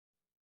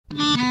Yeah,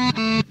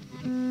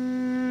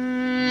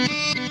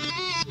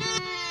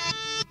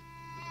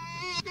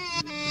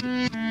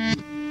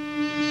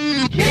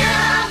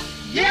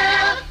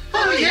 yeah,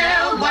 oh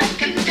yeah, what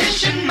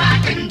condition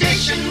my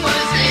condition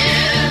was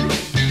in.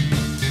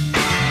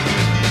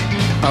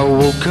 I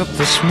woke up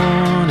this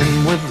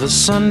morning with the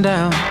sun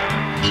down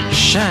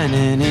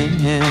shining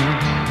in.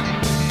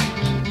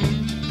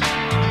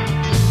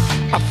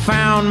 I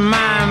found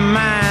my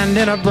mind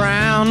in a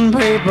brown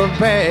paper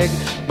bag,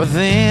 but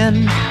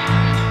then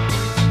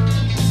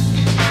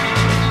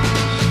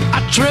I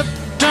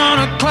tripped on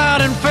a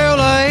cloud and fell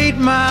 8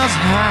 miles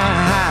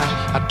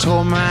high. I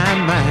tore my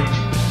mind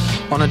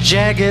on a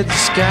jagged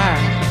sky.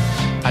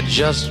 I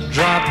just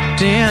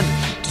dropped in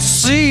to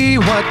see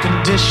what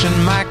condition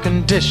my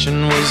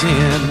condition was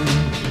in.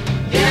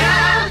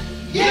 Yeah,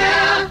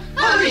 yeah,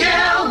 oh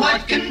yeah,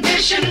 what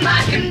condition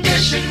my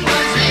condition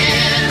was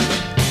in.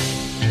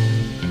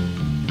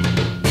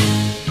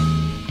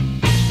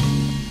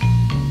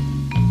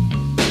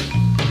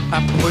 I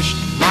pushed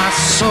my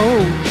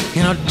soul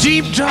in a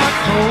deep dark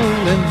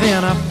hole and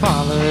then I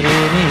followed it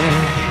in.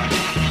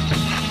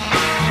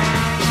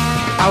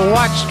 I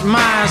watched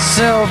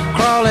myself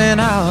crawling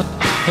out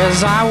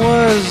as I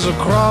was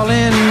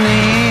crawling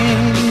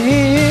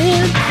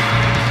in.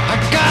 I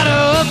got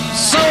up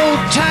so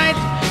tight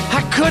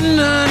I couldn't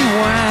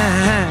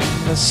unwind.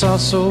 I saw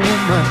so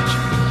much,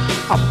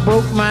 I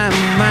broke my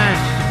mind.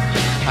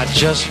 I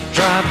just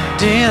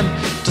dropped in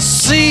to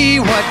see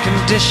what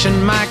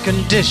condition my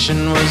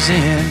condition was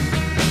in.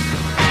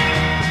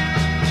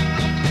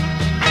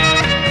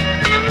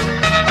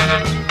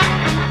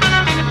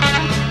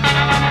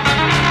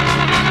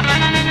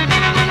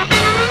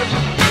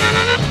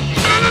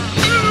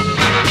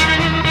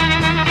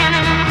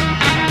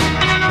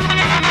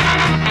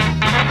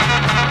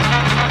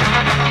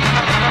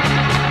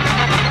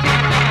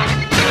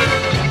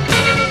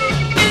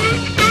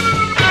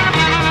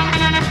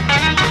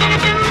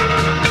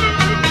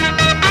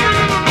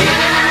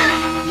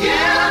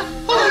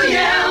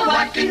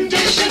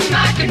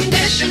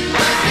 Condition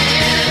was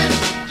in.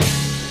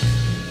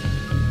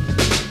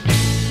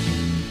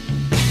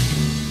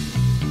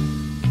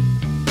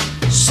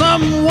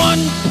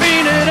 Someone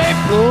painted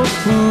April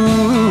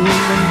Fool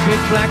in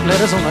big black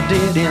letters on a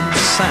dead-end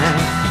sign.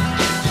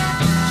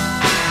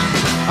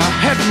 I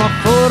had my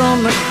foot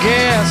on the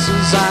gas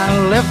as I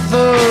left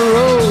the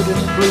road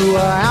and blew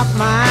out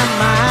my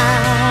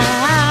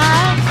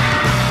mind.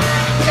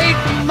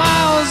 8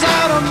 miles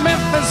out of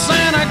Memphis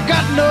and I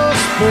got no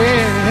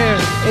spare.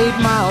 8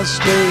 miles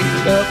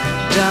straight up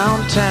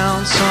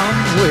downtown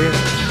somewhere.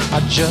 I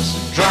just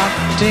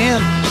dropped in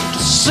to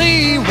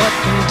see what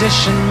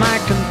condition my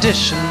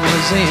condition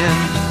was in.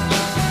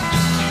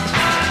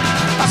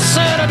 I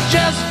said I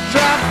just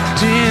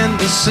dropped in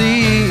to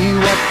see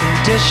what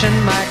condition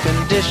my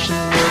condition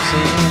was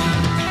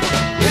in.